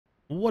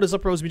What is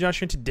up, Roseby Josh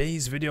here. In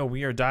today's video,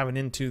 we are diving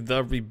into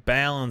the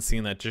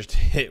rebalancing that just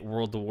hit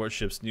World of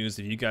Warships news.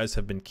 If you guys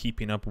have been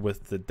keeping up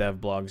with the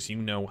dev blogs, you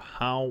know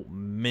how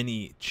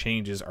many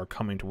changes are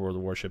coming to World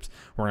of Warships.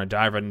 We're going to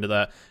dive right into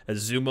that.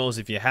 Azumos,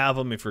 if you have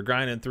them, if you're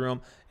grinding through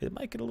them, it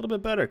might get a little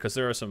bit better because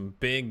there are some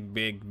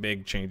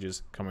big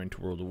changes coming to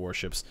World of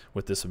Warships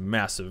with this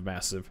massive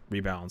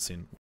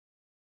rebalancing.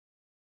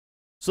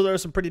 So there are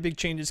some pretty big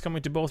changes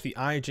coming to both the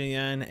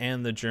IJN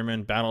and the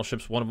German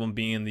battleships, one of them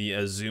being the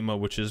Azuma,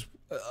 which is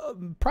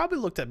probably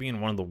looked at being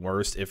one of the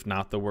worst, if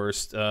not the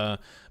worst,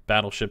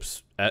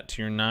 battleships at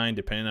tier 9,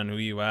 depending on who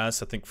you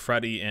ask. I think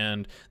Freddy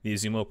and the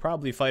Azuma will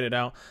probably fight it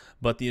out,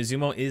 but the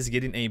Azuma is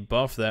getting a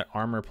buff that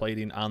armor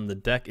plating on the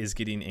deck is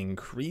getting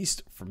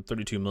increased from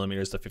 32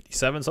 millimeters to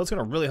 57, so it's going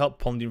to really help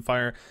plunging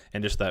fire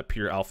and just that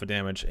pure alpha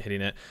damage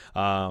hitting it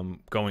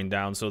going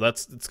down. So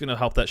it's going to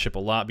help that ship a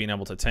lot, being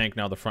able to tank.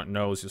 Now the front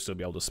nose, you'll still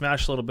be able to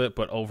smash a little bit,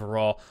 but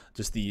overall,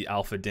 just the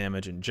alpha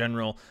damage in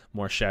general,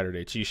 more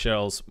shattered HE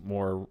shells,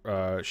 more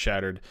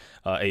shattered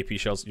AP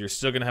shells, you're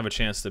still going to have a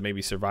chance to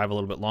maybe survive a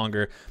little bit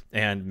longer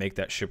and make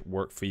that ship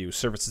work for you.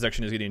 Surface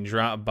detection is getting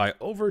dropped by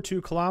over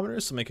 2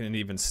 kilometers, so making it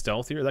even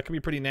stealthier. That can be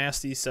pretty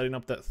nasty, setting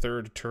up that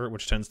third turret,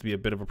 which tends to be a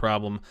bit of a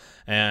problem,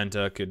 and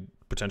could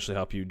potentially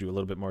help you do a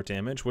little bit more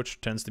damage,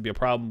 which tends to be a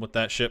problem with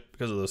that ship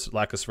because of this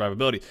lack of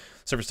survivability.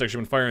 Surface detection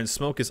when fire and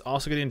smoke is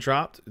also getting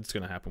dropped. It's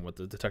going to happen with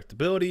the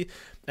detectability,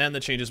 and the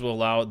changes will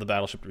allow the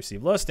battleship to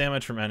receive less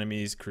damage from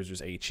enemies,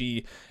 cruisers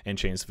HE, and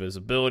change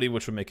visibility,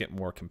 which would make it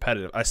more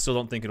competitive. I still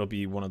don't think it'll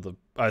be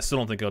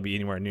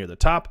anywhere near the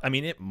top. I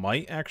mean, it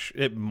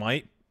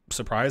might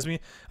surprise me.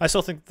 I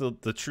still think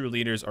the true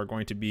leaders are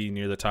going to be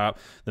near the top.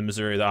 The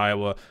Missouri, the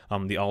Iowa,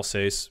 the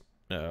Alsace.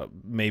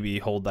 Maybe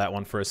hold that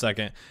one for a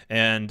second,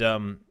 and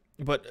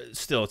but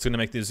still, it's going to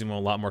make the Azuma a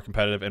lot more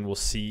competitive, and we'll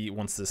see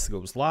once this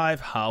goes live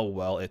how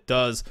well it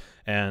does,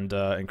 and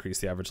increase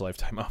the average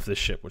lifetime of this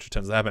ship, which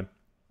tends to happen.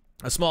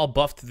 A small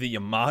buff to the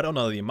Yamato.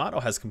 Now, the Yamato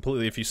has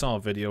completely, if you saw a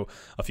video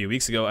a few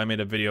weeks ago, I made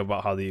a video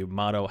about how the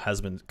Yamato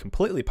has been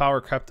completely power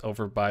crept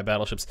over by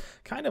battleships,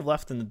 kind of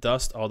left in the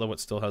dust, although it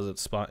still has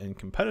its spot in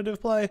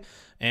competitive play,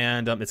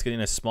 and it's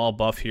getting a small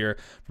buff here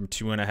from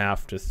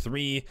 2.5 to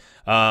 3.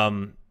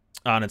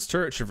 On its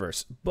turret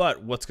traverse.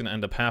 But what's going to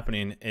end up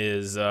happening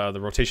is the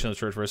rotation of the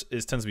turret traverse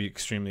tends to be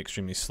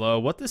extremely slow.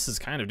 What this is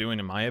kind of doing,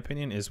 in my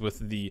opinion, is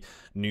with the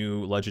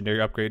new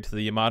legendary upgrade to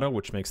the Yamato,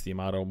 which makes the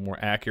Yamato more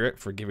accurate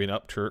for giving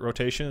up turret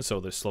rotation,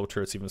 so the slow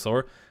turret's even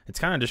slower. It's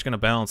kind of just going to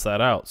balance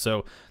that out.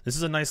 So this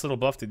is a nice little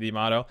buff to the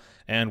Yamato,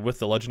 and with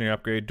the legendary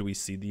upgrade, do we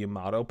see the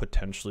Yamato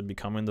potentially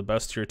becoming the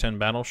best tier 10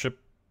 battleship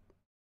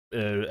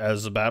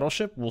as a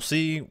battleship? We'll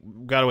see.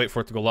 We've got to wait for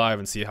it to go live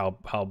and see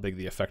how big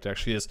the effect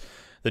actually is.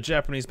 The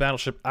Japanese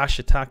battleship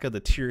Ashitaka, the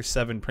tier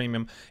 7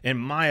 premium, in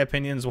my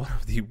opinion, is one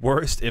of the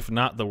worst, if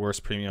not the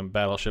worst, premium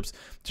battleships,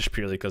 just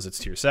purely because it's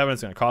tier 7.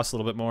 It's going to cost a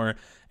little bit more,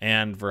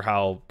 and for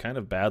how kind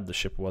of bad the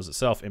ship was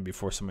itself. And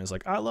before somebody's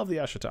like, I love the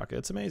Ashitaka,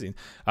 it's amazing.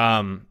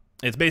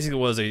 It basically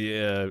was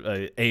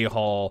a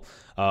haul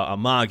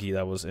Amagi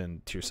that was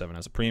in tier 7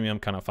 as a premium,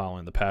 kind of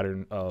following the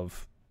pattern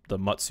of the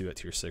Mutsu at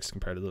tier 6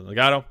 compared to the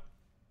Nagato.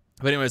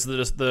 But anyways,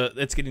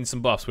 it's getting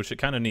some buffs, which it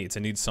kind of needs. It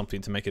needs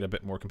something to make it a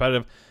bit more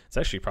competitive. It's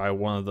actually probably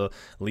one of the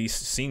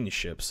least seen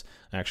ships,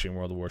 actually, in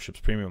World of Warships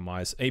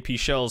premium-wise. AP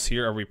shells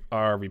here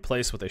are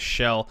replaced with a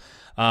shell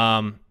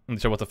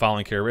with the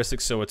following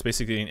characteristics. So it's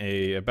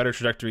basically a better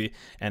trajectory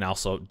and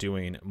also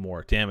doing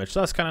more damage.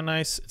 So that's kind of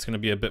nice. It's going to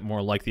be a bit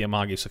more like the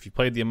Amagi. So if you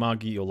played the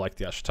Amagi, you'll like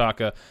the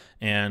Ashitaka,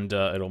 and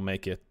it'll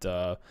make it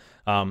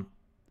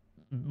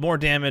more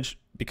damage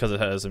because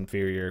it has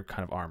inferior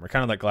kind of armor,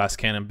 kind of like glass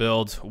cannon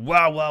build.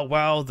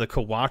 Wow, the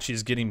Kawachi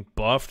is getting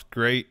buffed.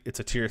 Great. It's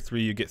a tier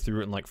 3. You get through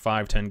it in like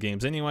 5-10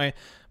 games anyway,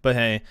 but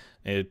hey,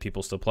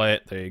 people still play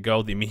it. There you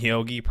go. The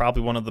Miyogi,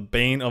 probably one of the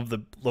bane of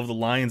the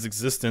line's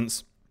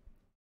existence,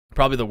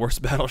 probably the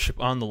worst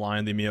battleship on the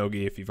line. The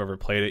Miyogi, if you've ever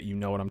played it, you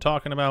know what I'm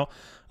talking about,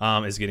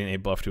 is getting a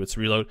buff to its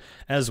reload,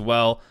 as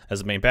well as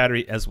the main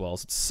battery, as well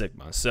as its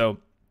Sigma. So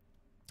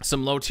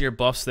some low tier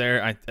buffs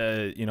there.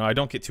 I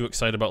don't get too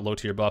excited about low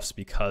tier buffs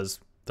because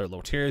they're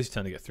low tiers. You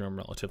tend to get through them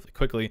relatively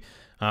quickly.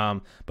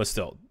 But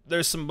still,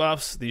 there's some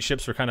buffs. These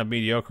ships are kind of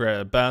mediocre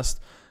at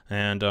best,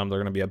 and they're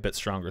going to be a bit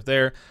stronger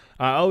there.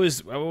 I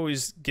always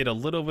get a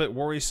little bit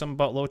worrisome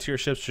about low tier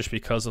ships just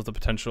because of the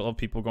potential of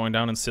people going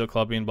down and seal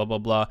clubbing, blah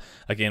blah.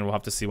 Again, we'll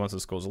have to see once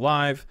this goes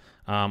live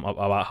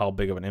about how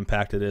big of an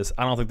impact it is.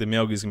 I don't think the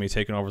Miyogi is going to be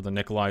taking over the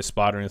Nikolai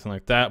spot or anything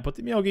like that, but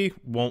the Miyogi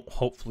won't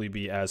hopefully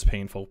be as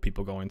painful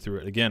people going through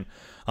it again.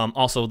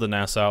 Also, the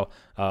Nassau,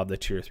 the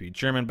tier 3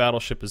 German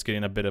battleship, is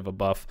getting a bit of a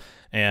buff,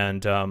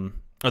 and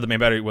the main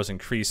battery was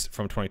increased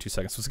from 22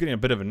 seconds. So it's getting a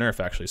bit of a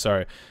nerf, actually,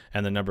 sorry.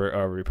 And the number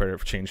of repair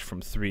changed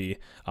from 3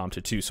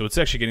 to 2. So it's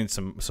actually getting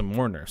some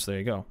more nerfs. There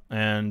you go.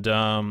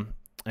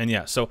 And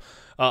yeah, so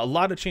a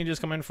lot of changes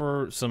coming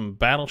for some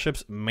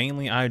battleships,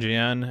 mainly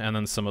IJN, and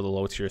then some of the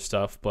low tier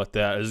stuff. But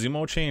the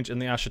Azuma change in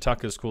the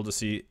Ashitaka is cool to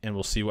see, and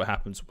we'll see what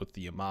happens with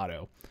the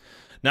Yamato.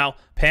 Now,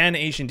 Pan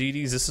Asian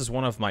DDs, this is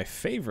one of my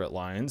favorite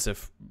lines,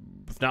 if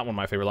not one of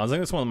my favorite lines. I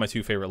think it's one of my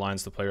 2 favorite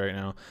lines to play right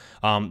now.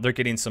 They're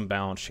getting some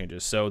balance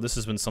changes. So this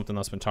has been something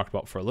that's been talked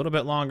about for a little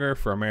bit longer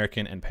for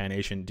American and Pan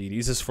Asian DDs.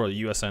 This is for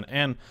the USN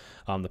and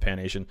the Pan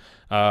Asian.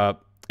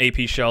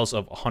 AP shells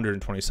of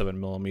 127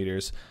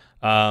 millimeters.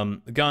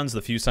 Guns,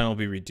 the fuse time will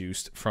be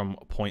reduced from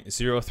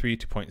 0.03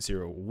 to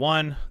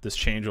 0.01. This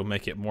change will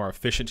make it more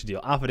efficient to deal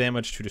alpha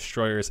damage to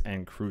destroyers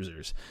and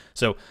cruisers.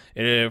 So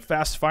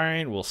fast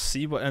firing, we'll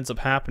see what ends up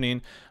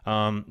happening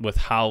with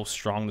how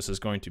strong this is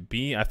going to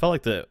be. I felt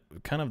like the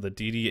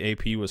DD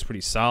AP was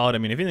pretty solid. I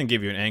mean, if it didn't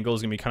give you an angle,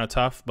 it's gonna be kind of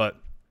tough, but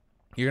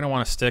you're gonna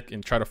want to stick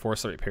and try to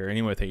force the repair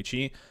anyway with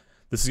HE.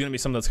 This is going to be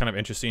something that's kind of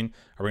interesting.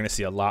 Are we going to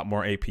see a lot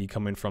more AP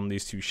coming from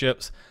these 2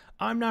 ships?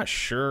 I'm not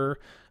sure.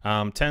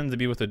 Tend to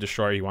be with the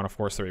destroyer, you want to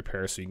force the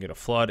repair so you can get a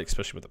flood,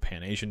 especially with the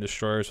Pan Asian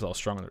destroyers, with how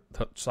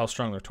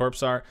strong their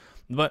torps are.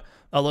 But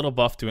a little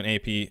buff to an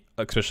AP,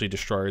 especially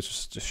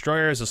destroyers.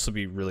 This will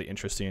be really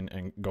interesting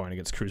and going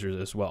against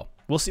cruisers as well.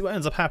 We'll see what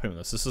ends up happening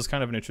with this. This is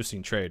kind of an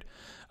interesting trade,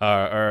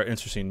 or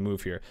interesting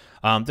move here.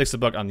 Takes the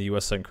buck on the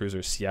USN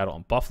cruisers Seattle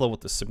and Buffalo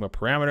with the Sigma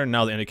parameter.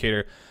 Now the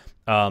indicator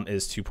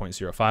is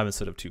 2.05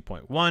 instead of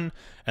 2.1,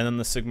 and then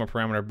the Sigma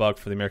parameter bug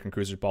for the American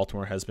cruiser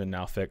Baltimore has been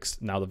now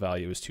fixed. Now the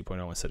value is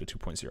 2.0 instead of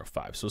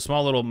 2.05. So a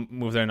small little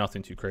move there,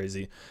 nothing too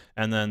crazy.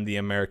 And then the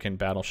American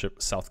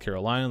battleship South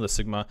Carolina, the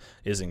Sigma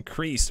is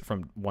increased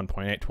from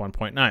 1.8 to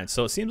 1.9.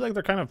 So it seems like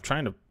they're kind of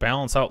trying to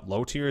balance out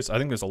low tiers. I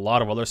think there's a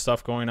lot of other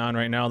stuff going on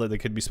right now that they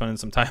could be spending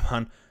some time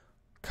on.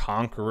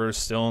 Conqueror's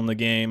still in the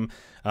game,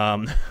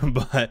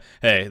 but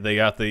hey, they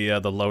got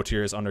the low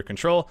tiers under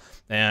control,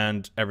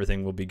 and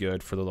everything will be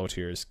good for the low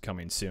tiers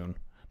coming soon.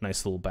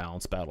 Nice little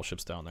balanced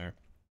battleships down there.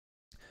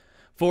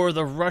 For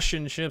the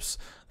Russian ships,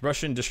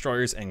 Russian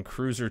destroyers and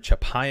cruiser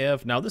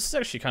Chapayev. Now this is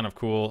actually kind of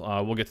cool.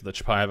 We'll get to the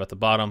Chapayev at the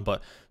bottom,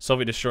 but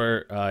Soviet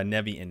destroyer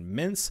Nevy and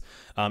Minsk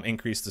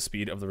increase the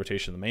speed of the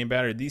rotation of the main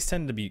battery. These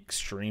tend to be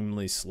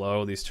extremely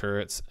slow, these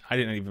turrets. I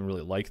didn't even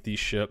really like these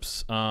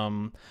ships,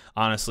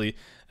 honestly.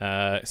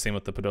 Same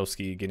with the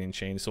Podolsky getting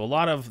changed. So a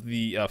lot of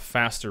the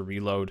faster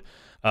reload,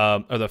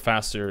 or the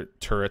faster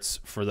turrets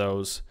for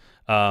those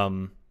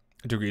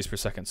degrees per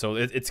second. So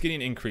it's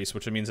getting increased,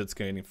 which means it's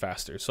getting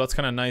faster. So that's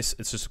kind of nice.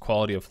 It's just a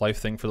quality of life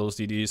thing for those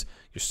DDs.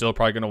 You're still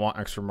probably going to want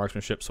extra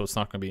marksmanship, so it's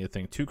not going to be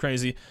anything too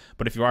crazy.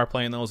 But if you are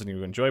playing those and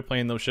you enjoy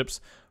playing those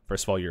ships,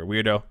 first of all, you're a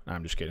weirdo.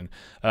 I'm just kidding.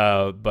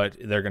 But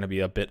they're going to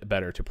be a bit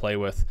better to play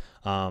with,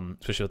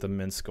 especially with the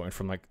Minsk going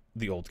from like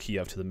the old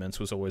Kiev to the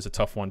Minsk was always a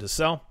tough one to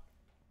sell.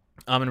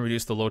 I'm going to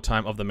reduce the load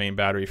time of the main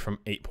battery from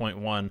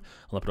 8.1 on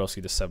the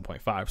Podolsky to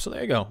 7.5. So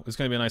there you go. It's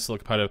going to be a nice little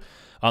competitive.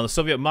 On the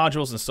Soviet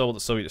modules, install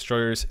the Soviet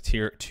destroyers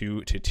tier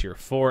 2 to tier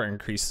 4,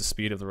 increase the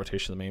speed of the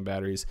rotation of the main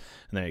batteries.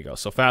 And there you go.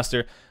 So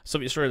faster.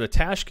 Soviet destroyer, the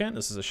Tashkent,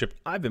 this is a ship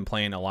I've been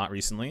playing a lot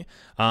recently,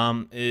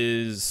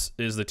 is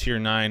the tier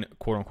 9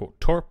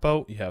 quote-unquote torp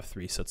boat. You have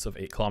 3 sets of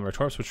 8-kilometer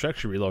torps, which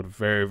actually reload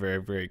very,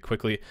 very, very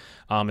quickly.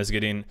 Is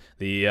getting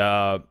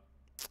the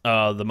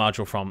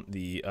module from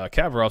the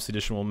Kavarovs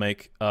edition will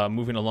make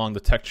moving along the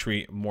tech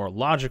tree more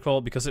logical,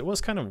 because it was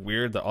kind of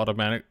weird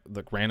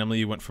that randomly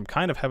you went from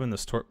kind of having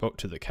this torp boat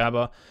to the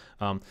Kaba.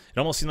 It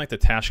almost seemed like the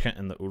Tashkent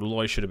and the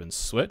Udaloy should have been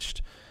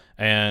switched,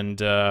 and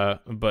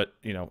but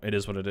you know, it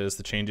is what it is.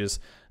 The changes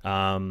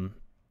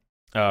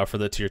for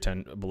the tier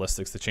 10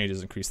 ballistics, the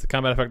changes increase the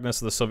combat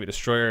effectiveness of the Soviet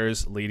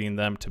destroyers, leading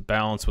them to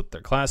balance with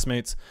their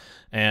classmates.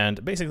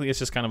 And basically, it's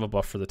just kind of a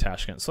buff for the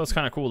Tashkent. So it's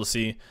kind of cool to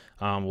see.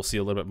 We'll see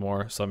a little bit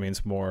more. So that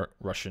means more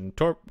Russian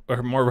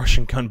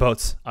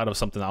gunboats out of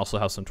something that also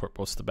has some torp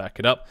boats to back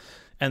it up.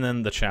 And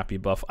then the Chappie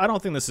buff. I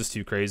don't think this is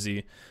too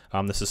crazy.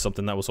 This is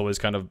something that was always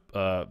kind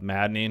of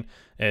maddening,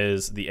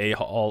 is the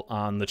A-hull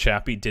on the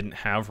Chappie didn't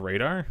have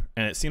radar.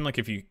 And it seemed like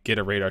if you get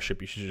a radar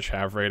ship, you should just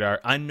have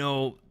radar. I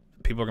know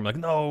people are gonna be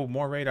like, no,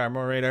 more radar,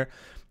 more radar.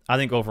 I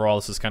think overall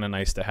this is kind of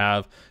nice to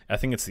have. I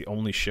think it's the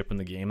only ship in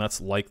the game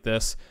that's like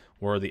this,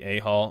 where the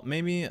A-hull,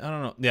 maybe, I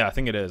don't know. Yeah, I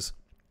think it is.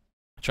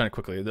 I'm trying to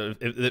quickly,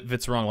 if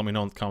it's wrong, let me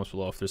know in the comments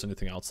below if there's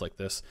anything else like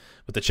this.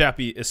 But the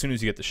Chappie, as soon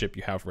as you get the ship,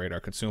 you have radar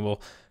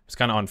consumable. It's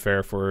kind of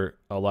unfair for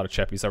a lot of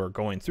Chappies that were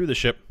going through the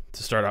ship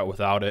to start out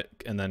without it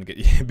and then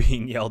get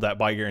being yelled at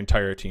by your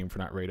entire team for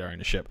not radaring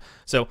a ship.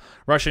 So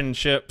Russian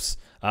ships,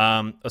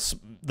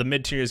 the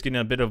mid tier is getting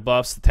a bit of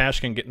buffs. The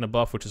Tashkent getting a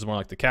buff, which is more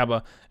like the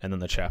Kaba, and then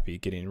the Chappie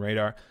getting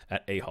radar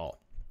at A-hull.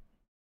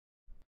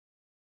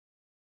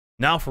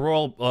 Now for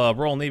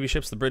Royal Navy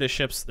ships, the British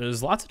ships,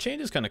 there's lots of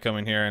changes kind of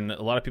coming here, and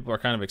a lot of people are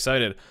kind of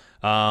excited.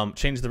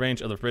 Change the range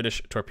of the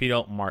British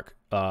torpedo Mark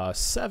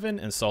 7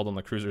 installed on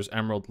the cruisers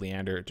Emerald,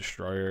 Leander,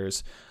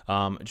 destroyers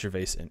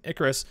Gervais, and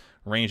Icarus.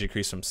 Range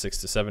increased from 6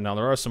 to 7. Now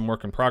there are some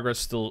work in progress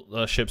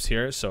still ships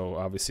here, so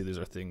obviously these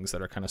are things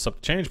that are kind of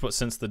subject to change, but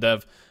since the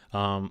dev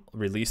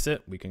released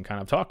it, we can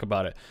kind of talk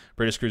about it.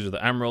 British cruiser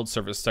the Emerald,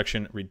 surface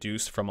section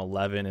reduced from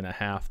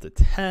 11.5 to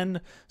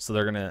 10, so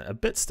they're gonna a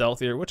bit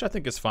stealthier, which I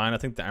think is fine. I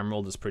think the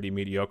Emerald is pretty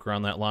mediocre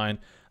on that line.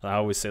 I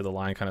always say the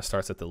line kind of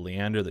starts at the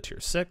Leander, the tier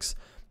 6,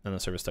 and the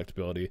service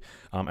detectability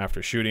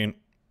after shooting.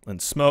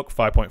 And smoke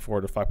 5.4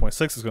 to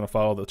 5.6 is going to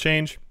follow the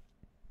change.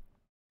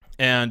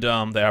 And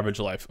the average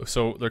life.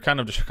 So they're kind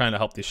of just trying to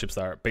help these ships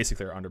that are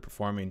basically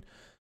underperforming.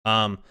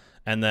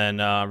 And then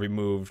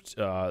remove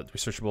the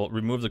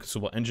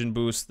consumable engine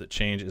boost. The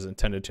change is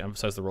intended to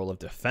emphasize the role of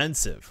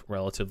defensive,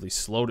 relatively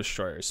slow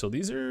destroyers. So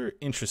these are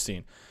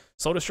interesting.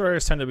 Slow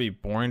destroyers tend to be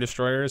boring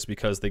destroyers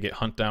because they get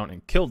hunt down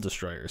and killed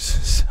destroyers.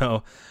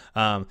 So,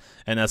 and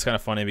that's kind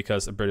of funny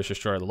because the British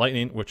destroyer, the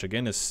Lightning, which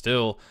again is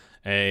still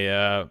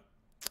a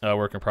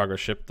work in progress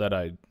ship that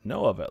I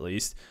know of at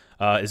least,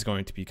 is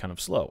going to be kind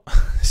of slow.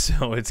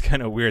 So it's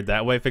kind of weird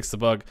that way. Fix the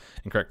bug.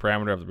 Incorrect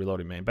parameter of the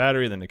reloading main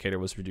battery. The indicator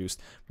was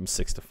reduced from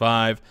 6 to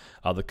 5.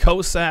 The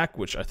Cossack,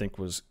 which I think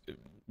was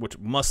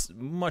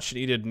much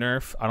needed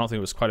nerf. I don't think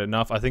it was quite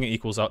enough. I think it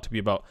equals out to be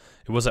about,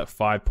 it was at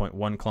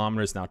 5.1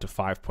 kilometers, now to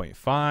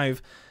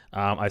 5.5.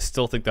 I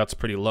still think that's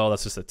pretty low.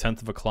 That's just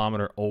 1/10 of a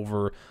kilometer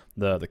over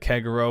the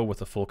Kegaro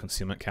with a full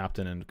concealment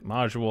captain and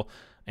module.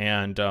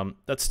 And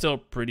that's still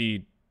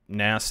pretty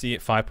nasty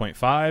at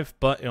 5.5,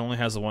 but it only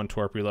has a 1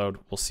 torp reload.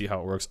 We'll see how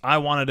it works. I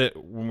wanted it,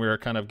 when we were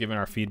kind of giving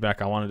our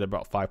feedback, I wanted it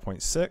about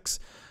 5.6.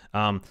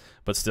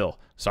 But still,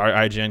 sorry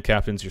IGN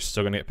captains, you're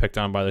still going to get picked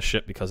on by the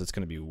ship because it's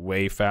going to be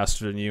way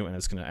faster than you and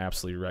it's going to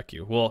absolutely wreck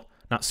you. Well,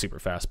 not super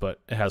fast, but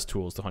it has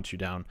tools to hunt you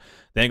down.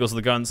 The angles of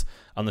the guns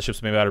on the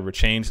ship's main battery were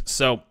changed.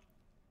 So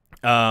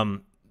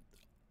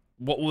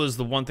what was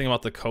the one thing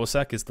about the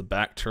Cossack is the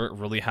back turret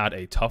really had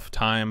a tough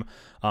time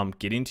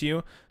getting to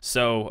you.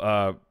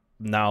 So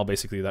now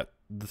basically that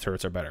the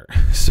turrets are better.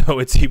 So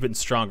it's even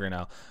stronger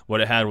now.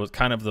 What it had was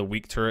kind of the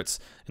weak turrets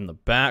in the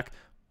back.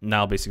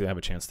 Now basically have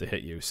a chance to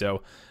hit you.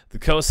 So the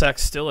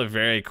Cossack's still a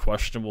very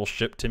questionable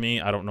ship to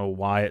me. I don't know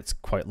why it's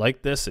quite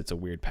like this. It's a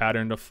weird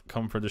pattern to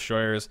come for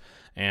destroyers,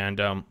 and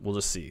we'll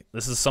just see.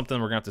 This is something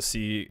we're going to have to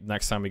see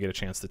next time we get a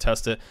chance to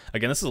test it.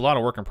 Again, this is a lot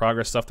of work in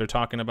progress stuff they're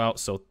talking about,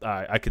 so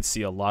I could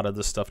see a lot of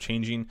this stuff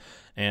changing,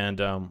 and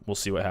we'll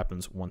see what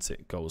happens once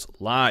it goes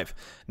live.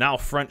 Now,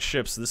 French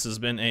ships. This has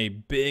been a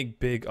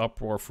big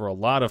uproar for a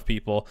lot of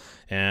people,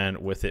 and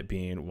with it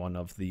being one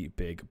of the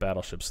big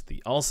battleships,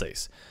 the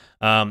Alsace.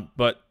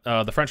 But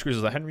the French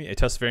cruiser, the Henry, a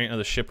test variant of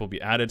the ship will be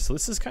added. So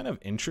this is kind of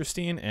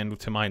interesting, and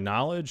to my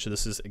knowledge,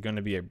 this is going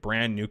to be a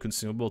brand new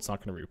consumable. It's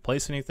not going to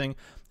replace anything,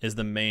 is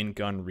the main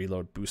gun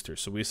reload booster.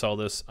 So we saw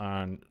this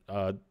on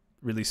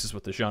releases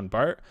with the Jean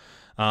Bart,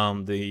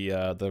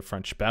 the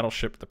French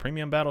battleship, the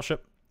premium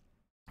battleship,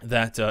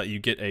 that you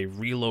get a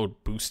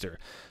reload booster.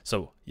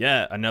 So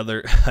yeah,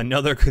 another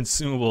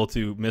consumable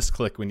to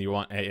misclick when you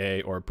want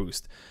AA or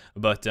boost,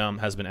 but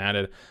has been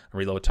added. A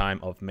reload time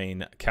of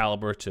main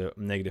caliber to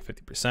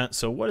 -50%.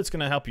 So what it's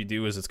going to help you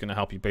do is it's going to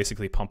help you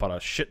basically pump out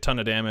a shit ton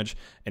of damage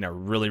in a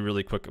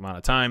really quick amount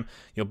of time.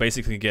 You'll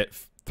basically get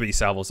 3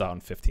 salvos out in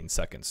 15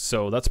 seconds.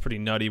 So that's pretty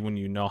nutty when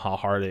you know how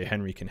hard a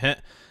Henry can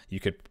hit. You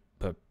could,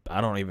 I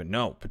don't even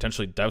know,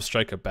 potentially dev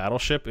strike a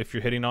battleship if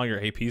you're hitting all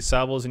your AP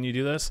salvos and you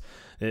do this.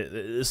 It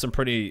is some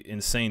pretty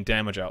insane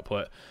damage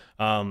output.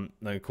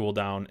 The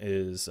cooldown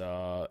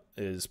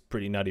is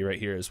pretty nutty right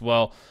here as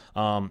well.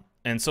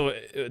 And so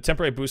a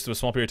temporary boost to a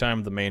small period of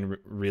time, the main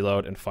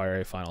reload, and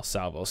fire a final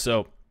salvo.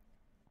 So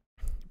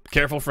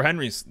careful for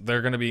Henrys.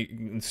 They're going to be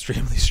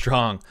extremely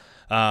strong.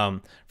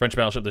 French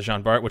battleship, the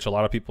Jean Bart, which a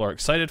lot of people are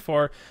excited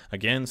for.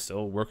 Again,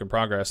 still work in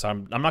progress.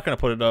 I'm not going to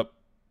put it up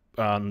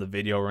on the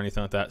video or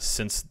anything like that,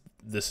 since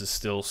this is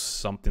still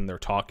something they're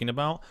talking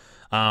about.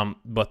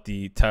 But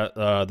the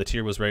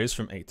tier was raised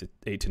from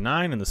 8 to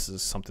 9, and this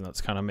is something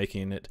that's kind of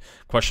making it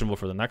questionable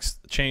for the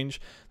next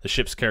change. The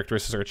ship's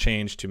characteristics are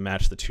changed to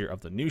match the tier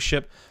of the new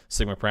ship.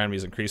 Sigma parameter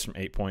is increased from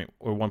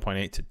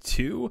 1.8 to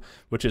 2,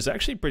 which is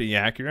actually pretty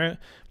accurate.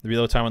 The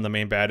reload time on the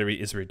main battery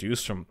is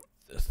reduced from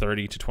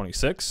 30 to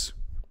 26.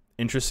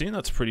 Interesting.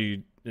 It's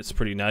pretty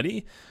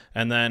nutty.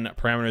 And then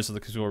parameters of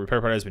the consumable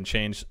repair party has been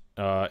changed,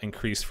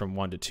 increased from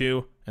 1 to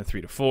 2 and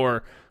 3 to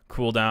 4.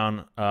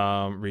 Cooldown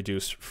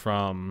reduced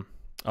from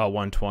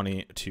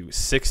 120 to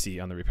 60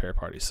 on the repair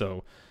party.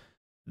 So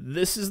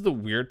this is the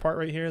weird part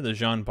right here. The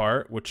Jean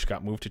Bart, which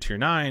got moved to tier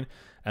 9,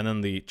 and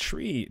then the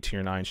Tree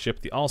tier 9 ship,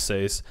 the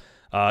Alsace,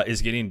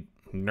 is getting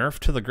nerfed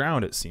to the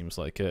ground. It seems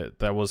like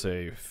that was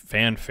a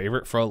fan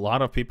favorite for a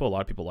lot of people. A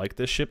lot of people like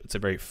this ship. It's a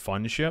very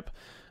fun ship.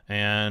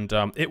 And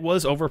it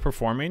was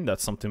overperforming.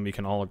 That's something we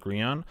can all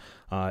agree on.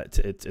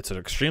 It's an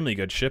extremely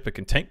good ship. It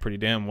can tank pretty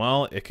damn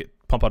well. It could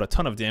pump out a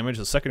ton of damage.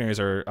 The secondaries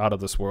are out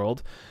of this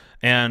world.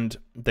 And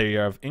they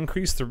have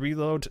increased the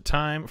reload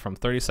time from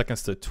 30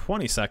 seconds to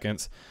 20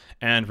 seconds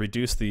and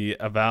reduced the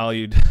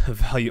valued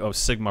value of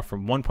Sigma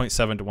from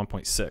 1.7 to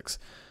 1.6.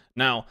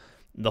 Now,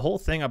 the whole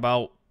thing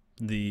about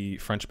the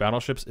French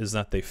battleships is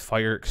that they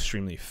fire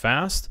extremely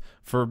fast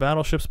for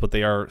battleships, but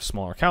they are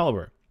smaller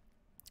caliber.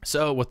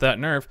 So with that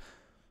nerf,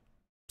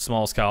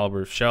 smallest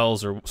caliber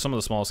shells, or some of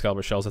the smallest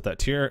caliber shells at that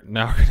tier,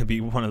 now are going to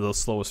be one of those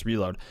slowest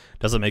reload.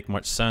 Doesn't make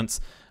much sense.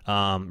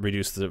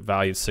 Reduce the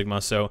value of Sigma.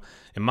 So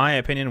in my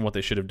opinion, what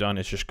they should have done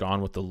is just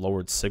gone with the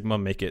lowered Sigma,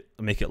 make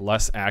it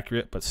less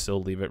accurate, but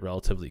still leave it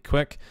relatively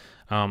quick.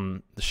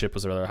 The ship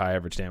was a rather high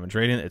average damage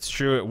rating. It's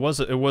true, it was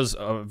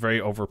a very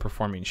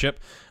overperforming ship,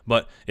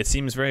 but it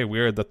seems very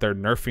weird that they're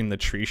nerfing the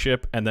tree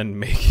ship and then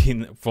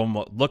making from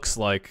what looks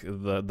like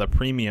the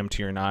premium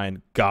tier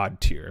 9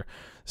 god tier.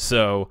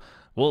 So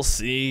we'll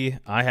see.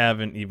 I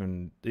haven't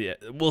even. Yeah,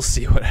 we'll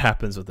see what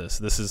happens with this.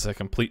 This is a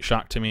complete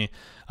shock to me.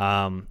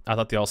 I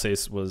thought the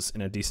Alsace was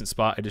in a decent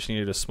spot. I just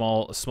needed a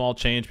small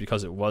change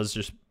because it was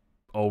just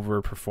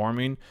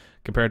overperforming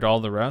compared to all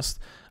the rest.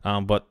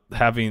 But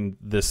having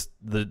this,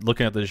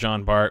 looking at the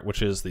Jean Bart,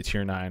 which is the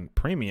tier 9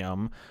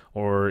 premium,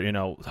 or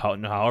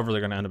however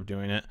they're going to end up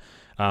doing it,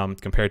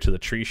 compared to the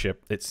tree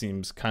ship, it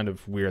seems kind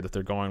of weird that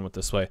they're going with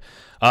this way.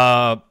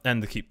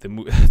 And to keep the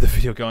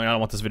video going, I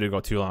don't want this video to go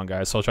too long,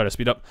 guys, so I'll try to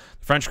speed up.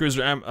 The French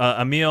cruiser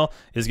Emile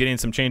is getting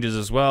some changes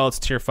as well. It's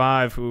tier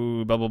 5,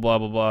 ooh, blah, blah, blah,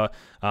 blah,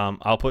 blah.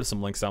 I'll put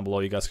some links down below.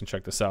 You guys can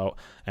check this out,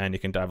 and you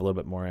can dive a little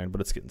bit more in,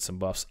 but it's getting some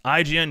buffs.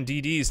 IGN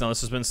DDs, now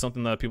this has been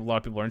something that a lot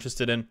of people are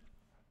interested in,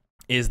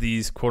 is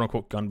these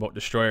quote-unquote gunboat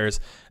destroyers,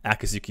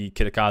 Akatsuki,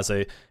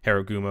 Kitakaze,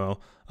 Haragumo,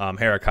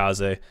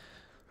 Harakaze.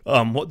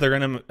 What they're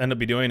going to end up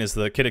be doing is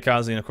the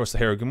Kitakaze and of course the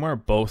Haragumo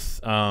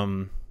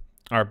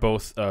are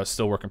both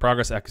still work in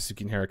progress.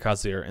 Akatsuki and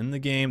Harakaze are in the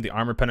game. The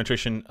armor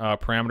penetration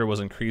parameter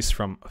was increased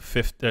from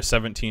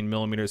 17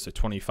 millimeters to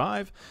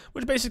 25,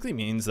 which basically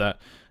means that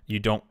you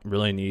don't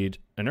really need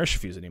inertia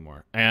fuse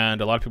anymore.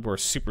 And a lot of people are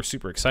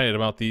super excited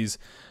about these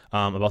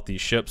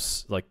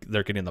ships. Like,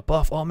 they're getting the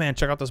buff. Oh man,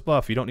 check out this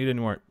buff. You don't need it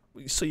anymore.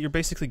 So you're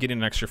basically getting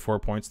an extra 4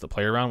 points to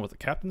play around with the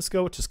captain's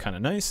skill, which is kind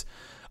of nice.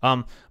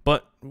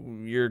 But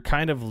you're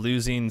kind of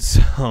losing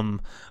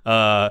some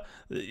some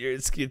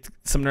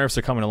nerfs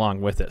are coming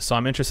along with it. So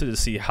I'm interested to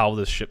see how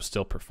this ship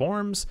still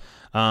performs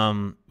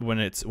when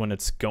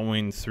it's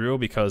going through,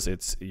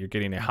 because you're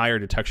getting a higher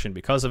detection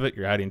because of it.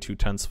 You're adding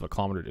 0.2 of a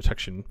kilometer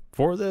detection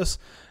for this,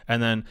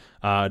 and then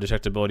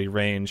detectability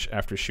range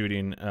after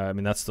shooting. I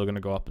mean, that's still going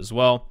to go up as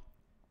well.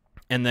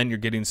 And then you're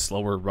getting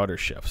slower rudder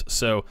shifts.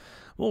 So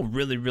we'll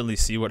really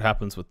see what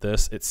happens with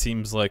this. It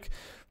seems like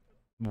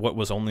what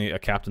was only a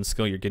captain's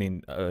skill, you're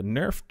getting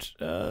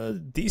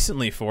nerfed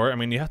decently for. I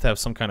mean, you have to have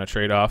some kind of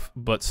trade-off,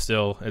 but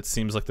still, it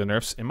seems like the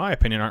nerfs, in my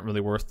opinion, aren't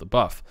really worth the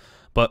buff.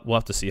 But we'll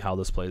have to see how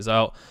this plays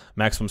out.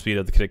 Maximum speed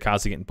of the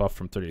Kitakaze getting buffed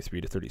from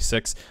 33 to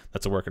 36.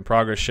 That's a work in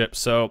progress ship,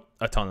 so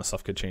a ton of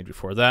stuff could change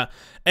before that.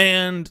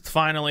 And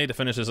finally, to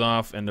finish this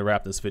off and to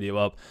wrap this video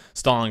up,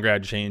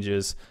 Stalingrad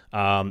changes.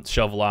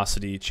 Shell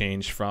velocity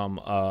changed from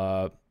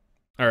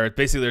or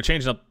basically they're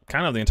changing up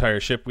kind of the entire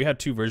ship. We had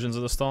two versions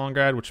of the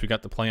Stalingrad, which we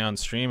got to play on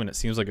stream, and it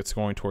seems like it's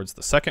going towards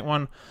the second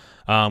one,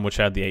 which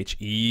had the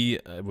HE.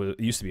 It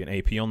used to be an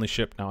AP only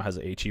ship, now it has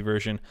an HE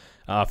version.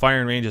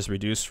 Firing range is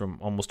reduced from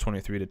almost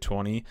 23 to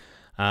 20,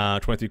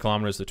 23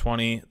 kilometers to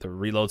 20. The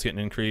reload's getting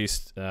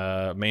increased.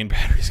 Main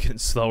battery's getting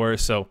slower,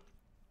 so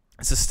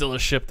this is still a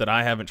ship that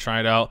I haven't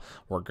tried out.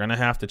 We're gonna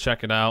have to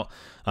check it out.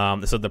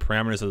 They said the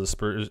parameters of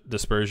the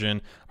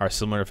dispersion are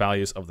similar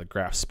values of the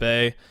Graf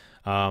Spee.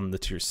 The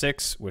tier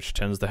 6, which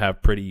tends to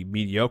have pretty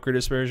mediocre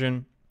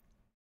dispersion,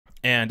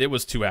 and it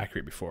was too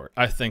accurate before.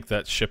 I think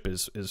that ship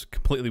is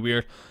completely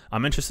weird.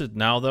 I'm interested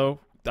now,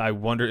 though. I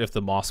wonder if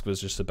the Moskva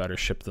is just a better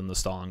ship than the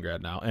Stalingrad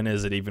now, and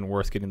is it even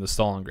worth getting the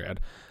Stalingrad?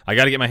 I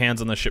got to get my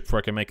hands on the ship before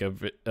I can make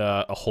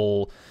a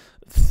whole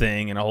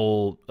thing and a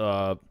whole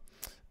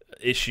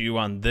issue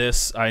on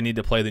this. I need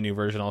to play the new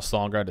version of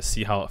Stalingrad to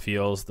see how it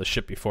feels. The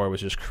ship before was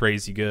just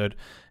crazy good,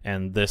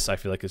 and this I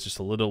feel like is just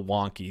a little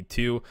wonky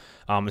too.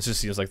 It just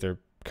seems like they're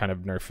kind of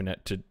nerfing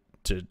it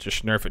to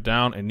just nerf it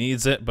down. It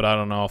needs it, but I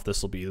don't know if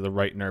this will be the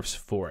right nerfs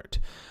for it.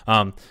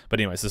 But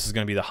anyways, this is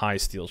going to be the high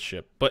steel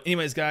ship. But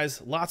anyways,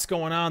 guys, lots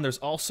going on. There's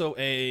also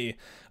the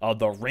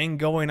ring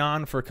going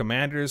on for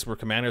commanders, where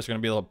commanders are going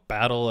to be able to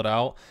battle it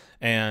out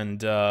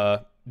and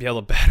be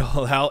able to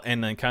battle it out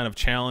and then kind of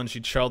challenge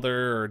each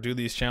other or do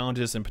these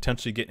challenges and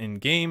potentially get in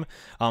game.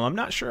 I'm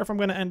not sure if I'm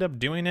going to end up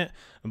doing it,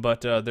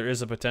 but there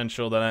is a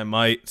potential that I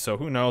might, so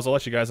who knows. I'll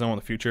let you guys know in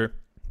the future.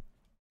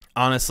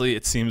 Honestly,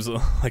 it seems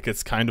like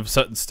it's kind of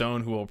set in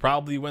stone who will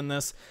probably win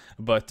this,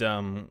 but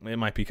it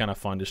might be kind of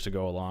fun just to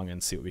go along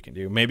and see what we can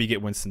do. Maybe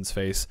get Winston's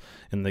face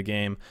in the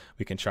game.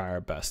 We can try our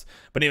best.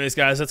 But anyways,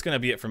 guys, that's going to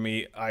be it for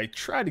me. I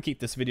tried to keep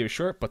this video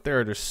short, but there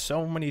are just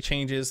so many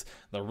changes.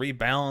 The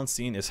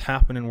rebalancing is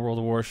happening in World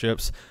of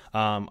Warships.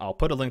 I'll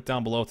put a link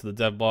down below to the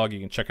dev blog.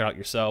 You can check it out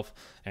yourself.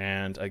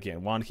 And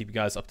again, want to keep you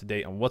guys up to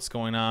date on what's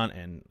going on.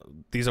 And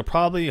these are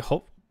probably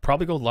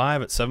go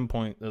live at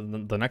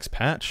the next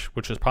patch,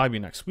 which will probably be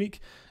next week,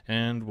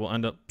 and we'll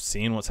end up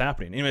seeing what's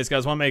happening. Anyways,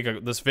 guys, want to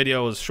make this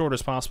video as short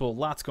as possible.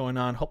 Lots going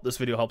on. Hope this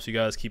video helps you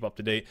guys keep up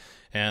to date,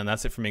 and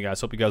that's it for me, guys.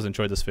 Hope you guys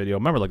enjoyed this video.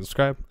 Remember, like,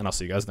 subscribe, and I'll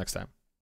see you guys next time.